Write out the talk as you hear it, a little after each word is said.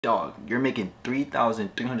Dog, you're making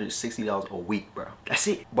 $3,360 a week, bro. That's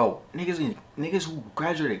it, bro. Niggas who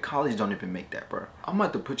graduated college don't even make that, bro. I'm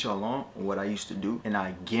about to put y'all on what I used to do, and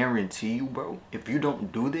I guarantee you, bro, if you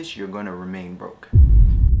don't do this, you're gonna remain broke.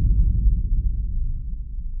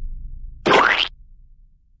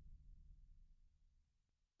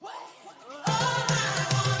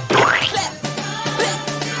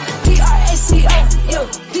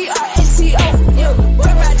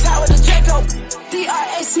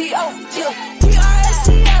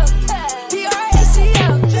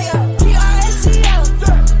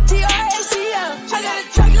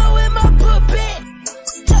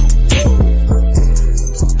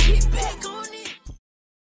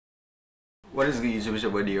 What is good, YouTube? It's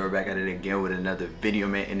your boy Dior back at it again with another video,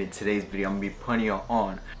 man. And in today's video, I'm gonna be putting y'all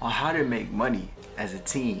on how to make money as a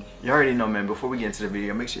teen. You already know, man. Before we get into the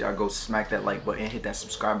video, make sure y'all go smack that like button, hit that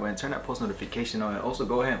subscribe button, turn that post notification on, and also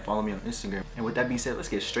go ahead and follow me on Instagram. And with that being said, let's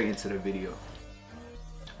get straight into the video.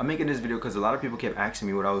 I'm making this video because a lot of people kept asking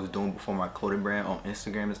me what I was doing before my clothing brand on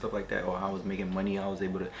Instagram and stuff like that, or how I was making money, how I was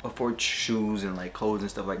able to afford shoes and like clothes and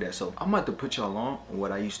stuff like that. So I'm about to put y'all on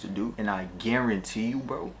what I used to do, and I guarantee you,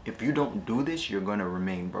 bro, if you don't do this, you're gonna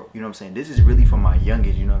remain broke. You know what I'm saying? This is really for my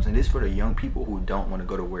youngest, you know what I'm saying? This is for the young people who don't want to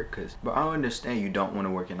go to work, because, but I understand you don't want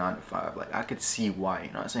to work a 9 to 5. Like, I could see why, you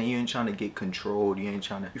know what I'm saying? You ain't trying to get controlled, you ain't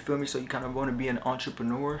trying to, you feel me? So you kind of want to be an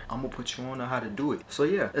entrepreneur. I'm gonna put you on how to do it. So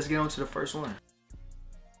yeah, let's get on to the first one.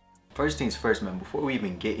 First things first, man, before we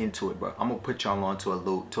even get into it, bro, I'm gonna put y'all on to a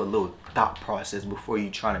little thought process before you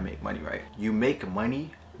try to make money, right? You make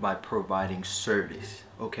money by providing service,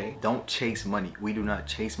 okay? Don't chase money. We do not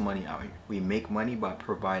chase money out here. We make money by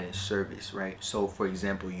providing service, right? So for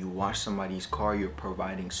example, you wash somebody's car, you're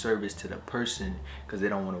providing service to the person because they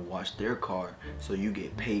don't want to wash their car, so you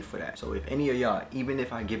get paid for that. So if any of y'all, even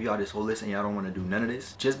if I give y'all this whole list and y'all don't want to do none of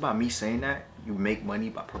this, just by me saying that you make money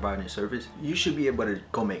by providing service, you should be able to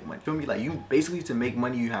go make money. Feel me? Like, you basically, to make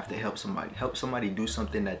money, you have to help somebody do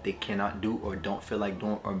something that they cannot do or don't feel like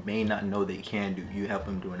doing or may not know they can do. You help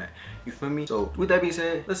them doing that. You feel me? So with that being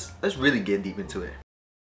said, let's really get deep into it.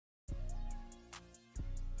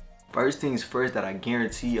 First things first that I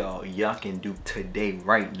guarantee y'all can do today,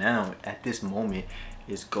 right now, at this moment,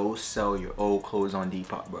 is go sell your old clothes on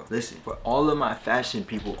Depop, bro. Listen, for all of my fashion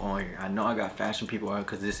people on here, I know I got fashion people on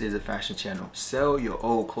because this is a fashion channel. Sell your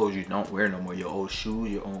old clothes you don't wear no more, your old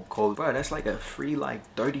shoes, your old clothes, bro. That's like a free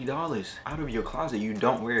like $30 out of your closet. You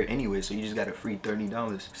don't wear it anyway, so you just got a free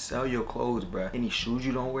 $30. Sell your clothes, bro. Any shoes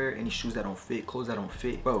you don't wear, any shoes that don't fit, clothes that don't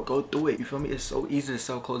fit, bro, go through it. You feel me? It's so easy to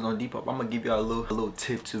sell clothes on Depop. I'm gonna give y'all a little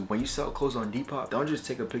tip too. When you sell clothes on Depop, don't just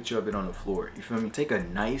take a picture of it on the floor. You feel me? Take a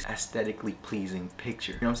nice, aesthetically pleasing picture.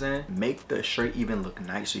 You know what I'm saying? Make the shirt even look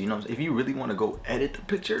nicer. You know what I'm saying? If you really want to go edit the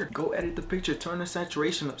picture, go edit the picture. Turn the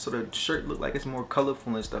saturation up so the shirt look like it's more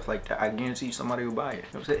colorful and stuff like that. I guarantee you somebody will buy it. You know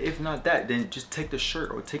what I'm saying? If not that, then just take the shirt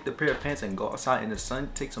or take the pair of pants and go outside in the sun,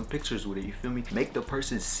 take some pictures with it. You feel me? Make the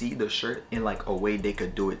person see the shirt in like a way they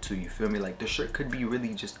could do it too. You feel me? Like, the shirt could be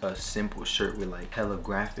really just a simple shirt with like hella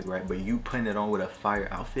graphic, right? But you putting it on with a fire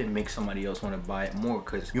outfit makes somebody else want to buy it more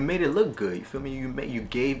because you made it look good. You feel me? You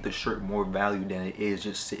gave the shirt more value than it is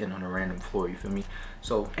just sitting on a random floor. You feel me?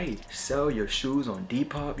 So hey, sell your shoes on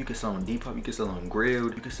Depop. You can sell on Depop, you can sell on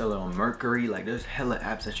Grilled, you can sell it on Mercury. Like, there's hella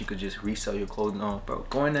apps that you could just resell your clothes on, bro.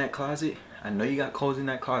 Go in that closet. I know you got clothes in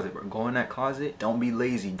that closet, bro. Go in that closet. Don't be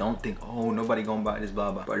lazy. Don't think, oh, nobody gonna buy this,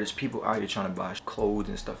 blah blah. But there's people out here trying to buy clothes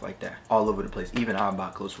and stuff like that all over the place. Even I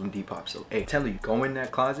buy clothes from Depop. So hey, tell you, go in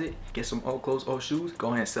that closet, get some old clothes, old shoes, go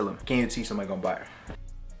ahead and sell them. Guarantee somebody gonna buy it.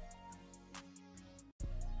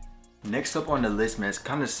 Next up on the list, man, it's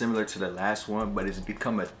kind of similar to the last one, but it's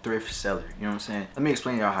become a thrift seller. You know what I'm saying? Let me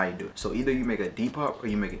explain y'all how you do it. So either you make a Depop or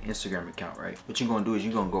you make an Instagram account, right? What you're gonna do is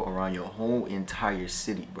you're gonna go around your whole entire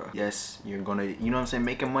city, bro. Yes, you're gonna, you know what I'm saying,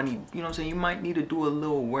 making money. You know what I'm saying? You might need to do a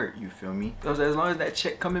little work, you feel me? Because as long as that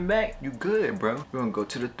check coming back, you good, bro. You're gonna go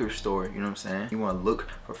to the thrift store, you know what I'm saying? You wanna look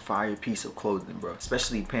for fire piece of clothing, bro.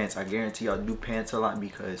 Especially pants. I guarantee y'all do pants a lot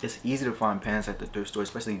because it's easy to find pants at the thrift store,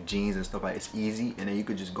 especially jeans and stuff like that. It's easy, and then you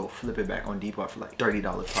could just go flip it back on Depop for like $30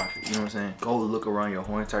 profit. You know what I'm saying? Go look around your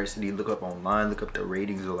whole entire city, look up online, look up the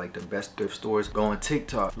ratings of like the best thrift stores. Go on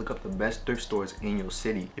TikTok, look up the best thrift stores in your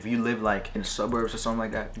city. If you live like in the suburbs or something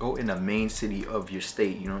like that, go in the main city of your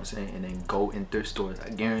state, you know what I'm saying? And then go in thrift stores. I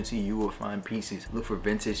guarantee you will find pieces. Look for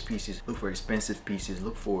vintage pieces, look for expensive pieces,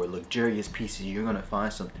 look for luxurious pieces. You're gonna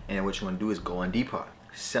find something. And what you wanna do is go on Depop,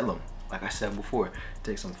 sell them. like I said before,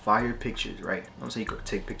 take some fire pictures, right? I'm saying you could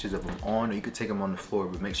take pictures of them on, or you could take them on the floor,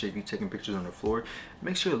 but make sure if you're taking pictures on the floor,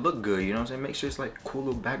 make sure it look good, you know what I'm saying? Make sure it's like cool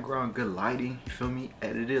little background, good lighting, you feel me?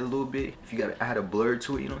 Edit it a little bit. If you gotta add a blur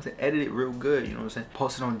to it, you know what I'm saying? Edit it real good, you know what I'm saying?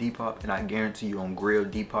 Post it on Depop, and I guarantee you on Grill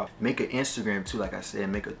Depop. Make an Instagram too, like I said,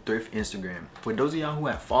 make a thrift Instagram. For those of y'all who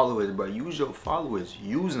have followers, bro, use your followers,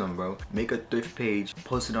 use them, bro. Make a thrift page,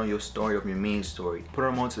 post it on your story of your main story. Put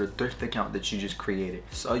them onto the thrift account that you just created.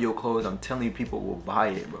 Sell your clothes, I'm telling you, people will buy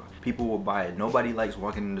it, bro. People will buy it. Nobody likes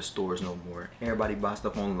walking in the stores no more. Everybody buys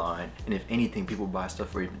stuff online, and if anything, people buy stuff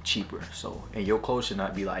for even cheaper. So, and your clothes should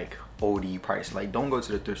not be like OD price. Like, don't go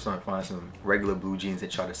to the thrift store and find some regular blue jeans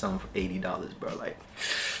and try to sell them for $80, bro. Like,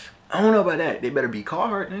 I don't know about that. They better be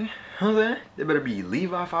Carhartt, man. You know what I'm saying? They better be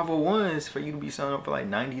Levi 501s for you to be selling them for like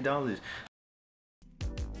 $90.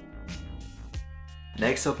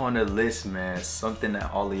 Next up on the list, man, something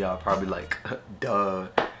that all of y'all probably like, duh,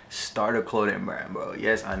 start a clothing brand, bro.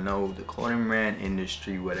 Yes, I know the clothing brand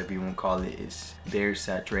industry, whatever you want to call it, is very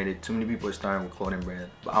saturated. Too many people are starting with clothing brands.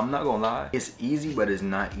 But I'm not gonna lie, it's easy, but it's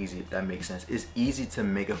not easy, if that makes sense. It's easy to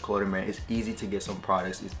make a clothing brand. It's easy to get some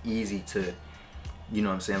products. It's easy to, you know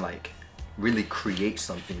what I'm saying, like really create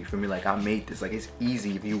something, you feel me? Like, I made this, like, it's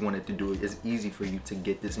easy if you wanted to do it. It's easy for you to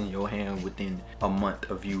get this in your hand within a month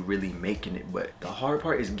of you really making it. But the hard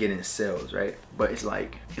part is getting sales, right? But it's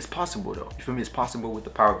like, it's possible though, you feel me? It's possible with the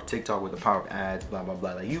power of TikTok, with the power of ads, blah blah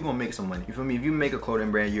blah. Like, you gonna make some money, you feel me? If you make a clothing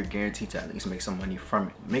brand, you're guaranteed to at least make some money from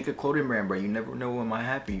it. Make a clothing brand, bro. You never know what might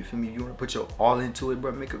happen, you feel me? If you want to put your all into it,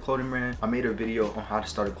 bro, make a clothing brand. I made a video on how to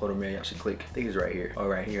start a clothing brand. Y'all should click, I think it's right here or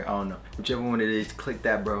right here, I don't know, whichever one it is, click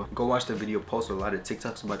that, bro. Go watch the video, post a lot of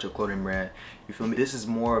TikToks about your clothing brand, you feel me? This is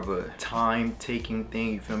more of a time taking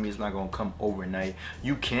thing, you feel me? It's not gonna come overnight.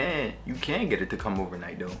 You can get it to come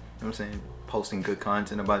overnight though, you know what I'm saying? Posting good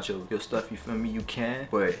content about your stuff, you feel me? You can,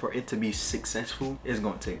 but for it to be successful, it's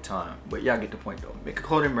gonna take time. But y'all get the point though. Make a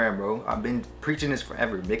clothing brand, bro. I've been preaching this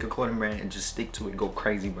forever. Make a clothing brand and just stick to it. Go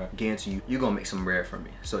crazy, bro. Guarantee you, you're gonna make some bread from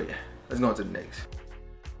it. So yeah, let's go on to the next.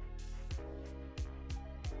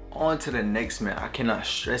 On to the next, man. I cannot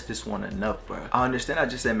stress this one enough, bro. I understand I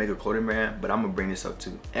just said make a clothing brand, but I'm gonna bring this up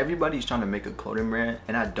too. Everybody's trying to make a clothing brand,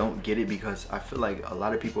 and I don't get it, because I feel like a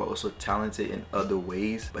lot of people are also talented in other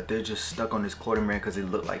ways, but they're just stuck on this clothing brand because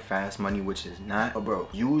it look like fast money, which is not. But bro,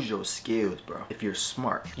 use your skills, bro. If you're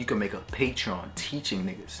smart, you can make a Patreon teaching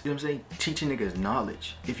niggas. You know what I'm saying? Teaching niggas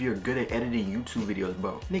knowledge. If you're good at editing YouTube videos,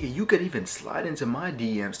 bro, nigga, you could even slide into my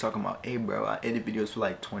DMs talking about, hey bro, I edit videos for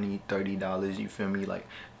like $20, $30, you feel me? Like,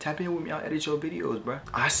 tap in with me, I'll edit your videos, bro.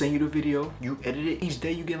 I send you the video, you edit it. Each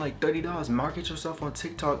day you get like $30. Market yourself on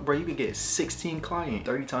TikTok, bro. You can get 16 clients.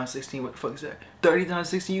 30 times 16, what the fuck is that? 30 times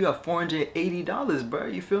 16, you got $480, bro.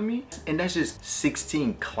 You feel me? And that's just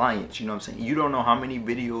 16 clients, you know what I'm saying? You don't know how many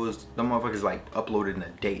videos the motherfuckers like uploaded in a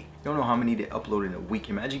day. You don't know how many they upload in a week.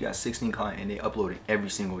 Imagine you got 16 clients and they upload it every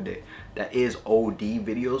single day. That is OD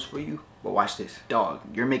videos for you. But watch this, dog.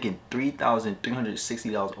 You're making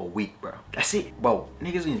 $3,360 a week, bro. That's it, bro.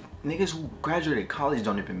 Niggas who graduated college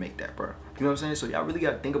don't even make that, bro. You know what I'm saying? So y'all really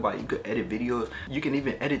gotta think about it. You could edit videos. You can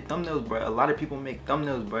even edit thumbnails, bro. A lot of people make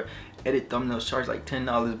thumbnails, bro. Edit thumbnails, charge like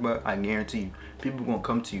 $10, bro. I guarantee you, people gonna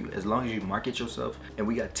come to you as long as you market yourself. And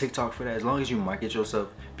we got TikTok for that. As long as you market yourself,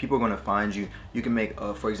 people are gonna find you. You can make,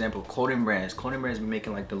 for example, clothing brands. Clothing brands be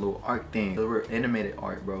making like the little art thing, the little animated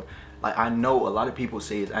art, bro. Like, I know a lot of people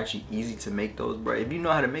say it's actually easy to make those, bro. If you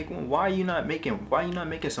know how to make one, why are you not making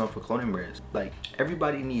something for clothing brands? Like,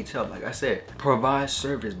 everybody needs help. Like I said, provide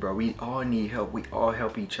service, bro. We all need help. We all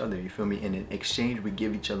help each other, you feel me? And in exchange, we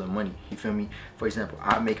give each other money, you feel me? For example,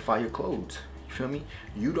 I make fire clothes, you feel me?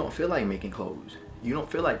 You don't feel like making clothes. You don't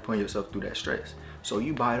feel like putting yourself through that stress. So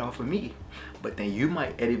you buy it off of me. But then you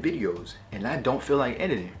might edit videos and I don't feel like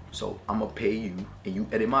editing. So I'm gonna pay you and you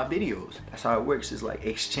edit my videos. That's how it works. It's like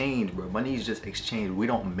exchange, bro. Money is just exchange. We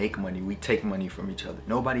don't make money. We take money from each other.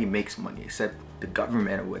 Nobody makes money except the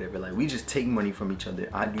government or whatever. Like, we just take money from each other.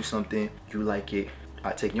 I do something, you like it,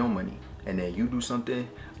 I take your money. And then you do something,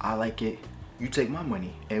 I like it, you take my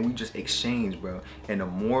money, and we just exchange, bro. And the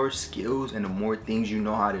more skills and the more things you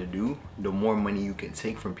know how to do, the more money you can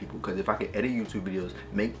take from people. Because if I could edit YouTube videos,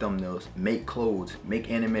 make thumbnails, make clothes,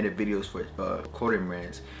 make animated videos for clothing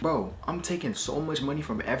brands, bro, I'm taking so much money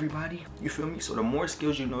from everybody, you feel me? So the more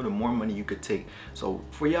skills you know, the more money you could take. So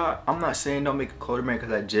for y'all, I'm not saying don't make a clothing brand,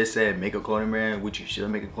 because I just said make a clothing brand, which you should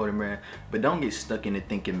make a clothing brand. But don't get stuck in it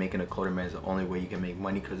thinking making a clothing brand is the only way you can make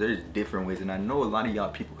money, because there's different ways. And I know a lot of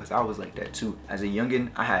y'all people, because I was like that too. too. As a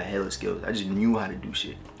youngin, I had hella skills. I just knew how to do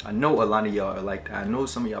shit. I know a lot of y'all are like that. I know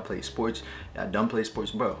some of y'all play sports. Y'all done play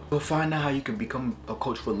sports, bro. But find out how you can become a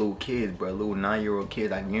coach for little kids, bro. Little 9-year-old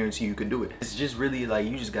kids. I guarantee you could do it. It's just really like,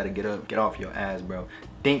 you just gotta get up, get off your ass, bro.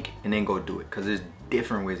 Think and then go do it. Cause there's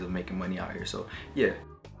different ways of making money out here. So yeah.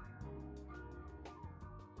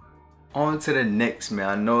 On to the next, man.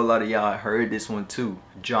 I know a lot of y'all heard this one too.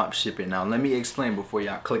 Drop shipping. Now let me explain before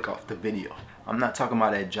y'all click off the video. I'm not talking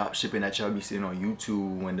about that drop shipping that y'all be seeing on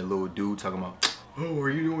YouTube when the little dude talking about, oh, are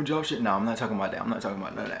you doing drop shipping? No, I'm not talking about that. I'm not talking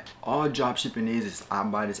about none of that. All drop shipping is I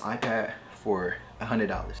buy this iPad for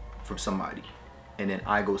 $100 from somebody, and then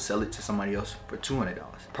I go sell it to somebody else for $200.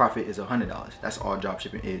 Profit is $100. That's all drop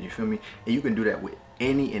shipping is, you feel me? And you can do that with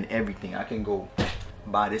any and everything. I can go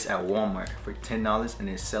buy this at Walmart for $10 and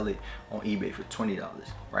then sell it on eBay for $20,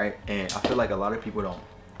 right? And I feel like a lot of people don't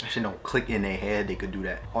click in their head they could do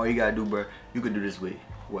that. All you gotta do, bro, you could do this with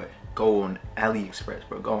what? Go on AliExpress,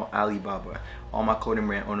 bro. Go on Alibaba. All my clothing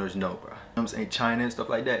brand owners know, bro. You know what I'm saying? China and stuff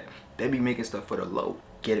like that. They be making stuff for the low.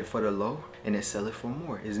 Get it for the low and then sell it for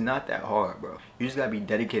more. It's not that hard, bro. You just gotta be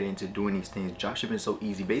dedicated to doing these things. Dropshipping is so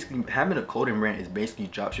easy. Basically, having a clothing brand is basically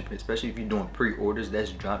dropshipping, especially if you're doing pre-orders.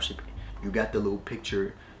 That's dropshipping. You got the little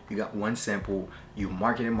picture, you got one sample, you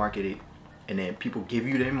market it, and then people give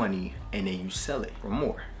you their money and then you sell it for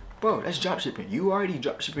more. Bro, that's dropshipping. You already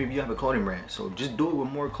dropshipping if you have a clothing brand. So just do it with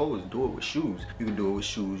more clothes. Do it with shoes. You can do it with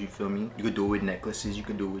shoes, you feel me? You can do it with necklaces. You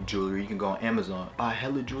can do it with jewelry. You can go on Amazon. Buy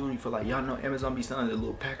hella jewelry for like, y'all know Amazon be selling a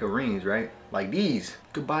little pack of rings, right? Like these.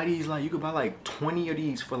 You could buy these, like, you could buy like 20 of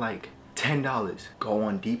these for like $10. Go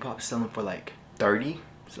on Depop, sell them for like 30.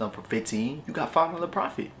 Sell them for 15. You got $5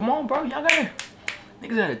 profit. Come on, bro. Y'all gotta,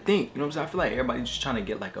 niggas gotta think. You know what I'm saying? I feel like everybody's just trying to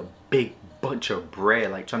get like a big bunch of bread,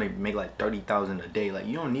 like trying to make like 30,000 a day. Like,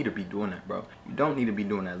 you don't need to be doing that, bro. You don't need to be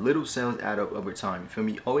doing that. Little sales add up over time. You feel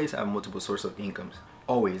me? Always have multiple sources of incomes.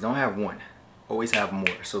 Always. Don't have one. Always have more.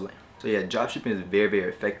 So yeah, dropshipping is very, very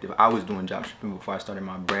effective. I was doing dropshipping before I started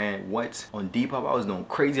my brand. What? On Depop, I was doing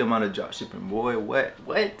crazy amount of dropshipping, boy. What?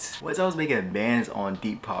 I was making bands on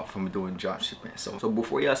Depop from doing dropshipping. So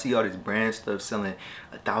before y'all see all this brand stuff, selling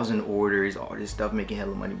 1,000 orders, all this stuff, making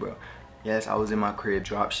hella money, bro. Yes, I was in my crib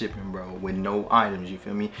drop shipping, bro, with no items, you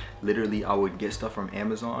feel me? Literally, I would get stuff from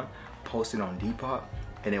Amazon, post it on Depop,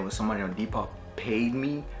 and then when somebody on Depop paid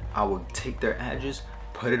me, I would take their address,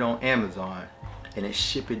 put it on Amazon, and then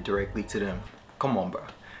ship it directly to them. Come on, bro.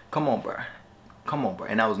 Come on, bro. Come on, bro.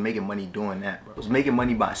 And I was making money doing that, bro. I was making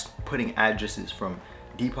money by putting addresses from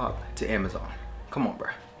Depop to Amazon. Come on, bro.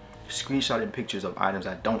 Screenshotting pictures of items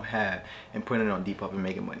I don't have and putting it on Depop and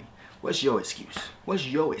making money. What's your excuse? What's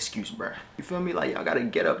your excuse, bro? You feel me? Like, y'all gotta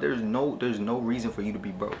get up. There's no reason for you to be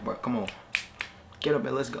broke, bro. Come on. Get up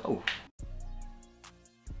and let's go.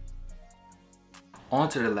 On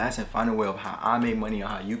to the last and final way of how I make money or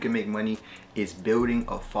how you can make money is building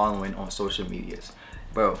a following on social medias.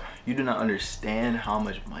 Bro, you do not understand how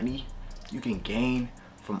much money you can gain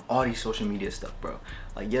from all these social media stuff, bro.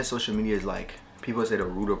 Like, yes, social media is like, people say the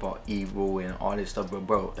root of all evil and all this stuff, but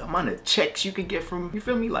bro, the amount of checks you could get from, you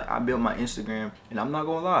feel me? Like, I built my Instagram, and I'm not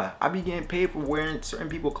gonna lie, I be getting paid for wearing certain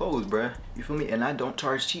people's clothes, bro. You feel me? And I don't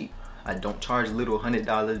charge cheap. I don't charge little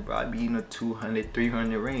 $100, bro. I be in the 200,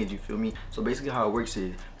 300 range, you feel me? So basically how it works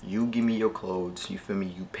is, you give me your clothes, you feel me?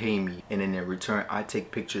 You pay me, and then in return, I take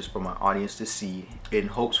pictures for my audience to see in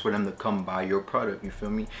hopes for them to come buy your product, you feel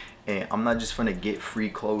me? And I'm not just gonna get free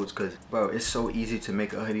clothes, cause bro, it's so easy to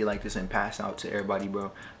make a hoodie like this and pass out to everybody,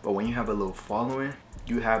 bro. But when you have a little following,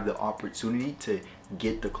 you have the opportunity to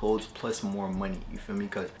get the clothes plus more money, you feel me?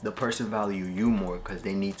 Because the person value you more because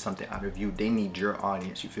they need something out of you. They need your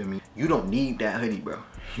audience, you feel me? You don't need that hoodie, bro.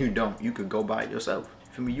 You don't. You could go buy it yourself.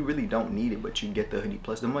 You feel me? You really don't need it, but you get the hoodie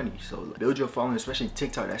plus the money. So build your following, especially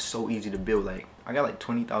TikTok. That's so easy to build. Like, I got like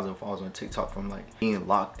 20,000 followers on TikTok from like being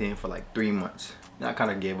locked in for like 3 months. Then I kind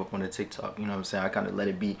of gave up on the TikTok, you know what I'm saying? I kind of let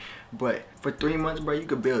it be. But for 3 months, bro, you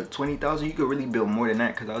could build 20,000. You could really build more than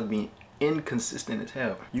that because I was being inconsistent as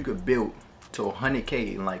hell. You could build to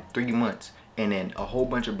 100K in like 3 months, and then a whole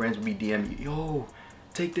bunch of brands would be DMing you, yo,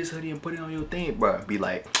 take this hoodie and put it on your thing, bro. Be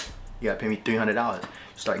like, you gotta pay me $300.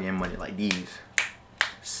 Start getting money like these.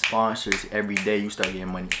 Sponsors every day, you start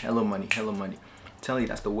getting money. Hella money, hella money. I'm telling you,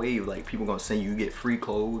 that's the wave. Like, people gonna send you, you get free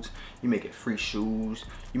clothes, you make it free shoes,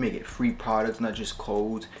 you make it free products, not just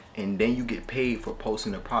clothes, and then you get paid for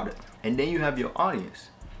posting the product. And then you have your audience.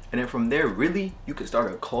 And then from there, really, you can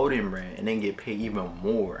start a clothing brand and then get paid even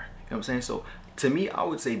more. You know what I'm saying? So To me, I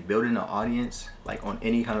would say building an audience like on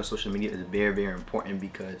any kind of social media is very, very important,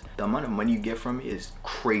 because the amount of money you get from it is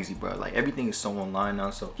crazy, bro. Like everything is so online now.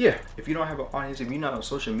 So yeah, if you don't have an audience, if you're not on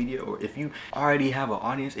social media, or if you already have an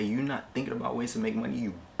audience and you're not thinking about ways to make money,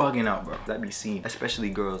 you bugging out, bro. That be seen, especially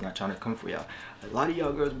girls not trying to come for y'all. A lot of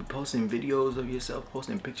y'all girls be posting videos of yourself,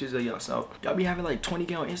 posting pictures of yourself. Y'all be having like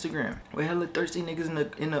 20K on Instagram with hella thirsty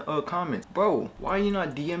niggas in the comments. Bro, why are you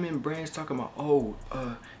not DMing brands talking about, oh,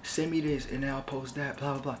 send me this and then I'll post that,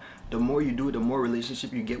 blah, blah, blah. The more you do it, the more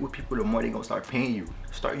relationship you get with people, the more they gonna start paying you.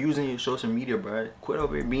 Start using your social media, bro. Quit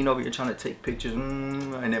over here being over here trying to take pictures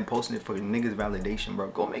and then posting it for niggas validation, bro.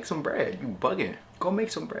 Go make some bread. You bugging. Go make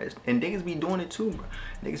some bread. And niggas be doing it too, bro.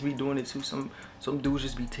 Niggas be doing it too. Some dudes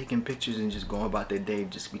just be taking pictures and just going about their day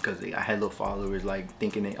just because they got hella followers, like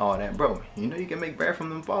thinking they all that. Bro, you know you can make bread from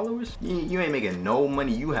them followers? You ain't making no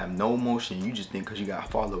money. You have no motion. You just think because you got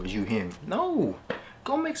followers, you him. No.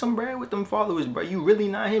 Go make some bread with them followers, bro. You really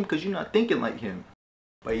not him because you're not thinking like him.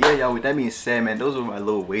 But yeah, y'all, with that being said, man, those are my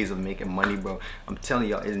little ways of making money, bro. I'm telling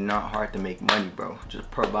y'all, it's not hard to make money, bro. Just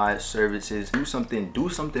provide services, do something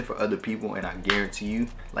for other people, and I guarantee you,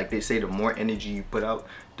 like they say, the more energy you put out,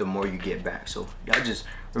 the more you get back. So y'all just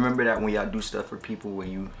remember that when y'all do stuff for people,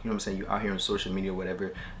 when you know what I'm saying, you out here on social media or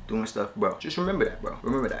whatever, doing stuff, bro. Just remember that, bro.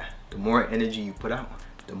 Remember that. The more energy you put out,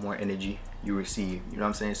 the more energy you receive. You know what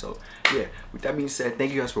I'm saying? So yeah, with that being said,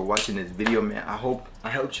 thank you guys for watching this video, man. I hope I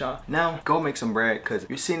helped y'all. Now go make some bread, because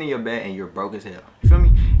you're sitting in your bed and you're broke as hell. You feel me?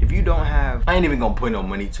 If you don't have, I ain't even gonna put no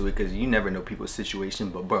money to it, because you never know people's situation,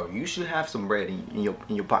 but bro, you should have some bread in your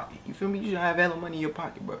pocket. You feel me? You should have hella money in your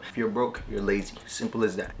pocket, bro. If you're broke, you're lazy. Simple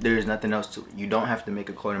as that. There is nothing else to it. You don't have to make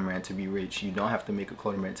a clothing brand to be rich. You don't have to make a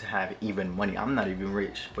clothing brand to have even money. I'm not even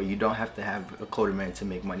rich, but you don't have to have a clothing brand to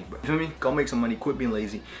make money, bro. You feel me? Go make some money, quit being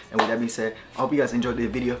lazy. And with that being said, I hope you guys enjoyed this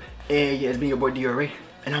video. And yeah, it's been your boy Dior,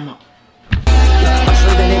 and I'm out.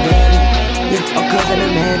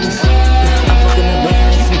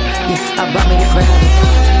 I bought me the crowds,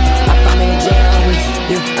 I bought me the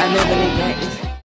jams, I never need practice.